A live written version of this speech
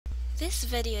This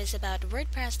video is about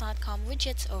WordPress.com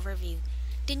widgets overview.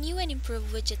 The new and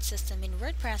improved widget system in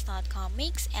WordPress.com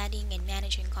makes adding and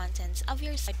managing contents of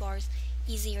your sidebars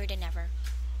easier than ever.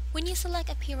 When you select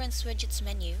Appearance Widgets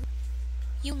menu,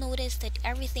 you'll notice that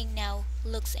everything now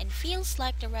looks and feels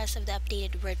like the rest of the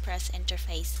updated WordPress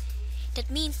interface. That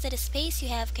means that the space you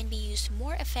have can be used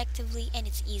more effectively and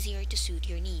it's easier to suit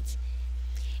your needs.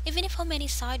 Even if how many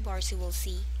sidebars you will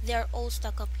see, they are all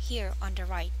stuck up here on the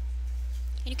right.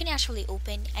 And you can actually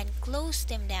open and close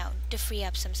them down to free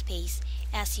up some space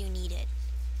as you need it.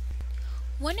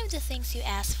 One of the things you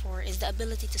ask for is the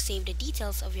ability to save the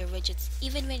details of your widgets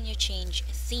even when you change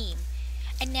theme.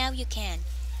 And now you can,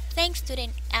 thanks to the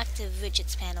Inactive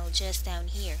Widgets panel just down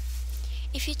here.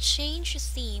 If you change the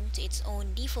theme to its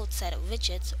own default set of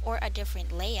widgets or a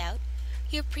different layout,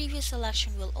 your previous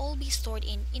selection will all be stored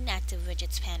in Inactive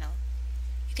Widgets panel.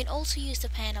 You can also use the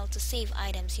panel to save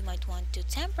items you might want to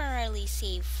temporarily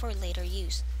save for later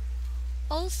use.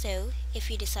 Also,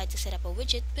 if you decide to set up a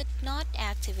widget but not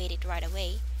activate it right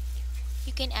away,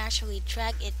 you can actually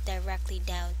drag it directly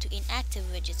down to Inactive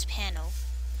Widgets panel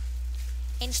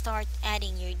and start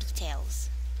adding your details.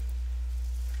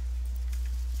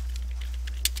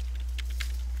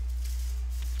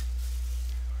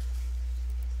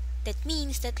 That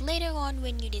means that later on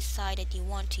when you decide that you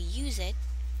want to use it,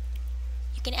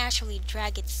 you can actually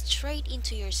drag it straight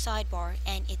into your sidebar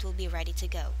and it will be ready to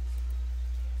go.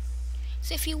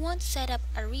 So if you want to set up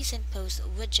a recent post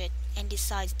widget and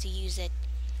decide to use it,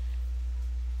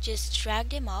 just drag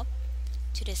them up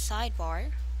to the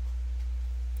sidebar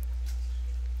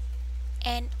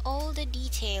and all the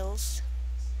details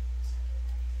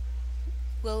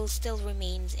will still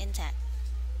remain intact.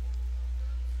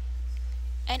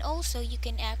 And also you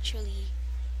can actually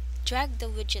drag the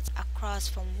widgets across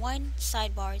from one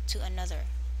sidebar to another.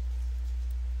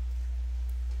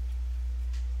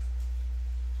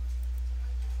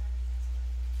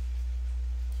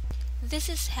 This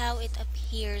is how it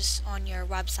appears on your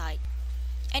website.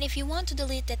 And if you want to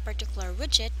delete that particular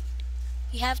widget,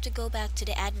 you have to go back to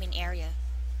the admin area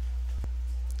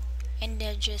and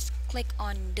then just click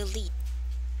on delete.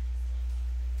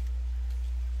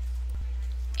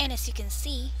 And as you can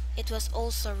see, it was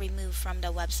also removed from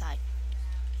the website.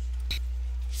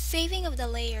 Saving of the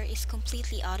layer is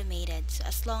completely automated, so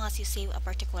as long as you save a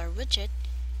particular widget,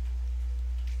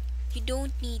 you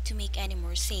don't need to make any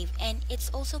more save, and it's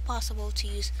also possible to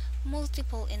use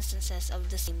multiple instances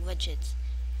of the same widgets.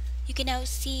 You can now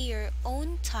see your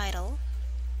own title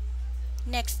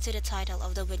next to the title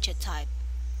of the widget type.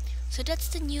 So that's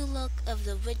the new look of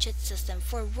the widget system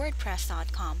for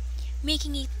WordPress.com,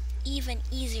 making it even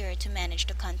easier to manage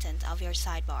the content of your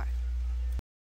sidebar.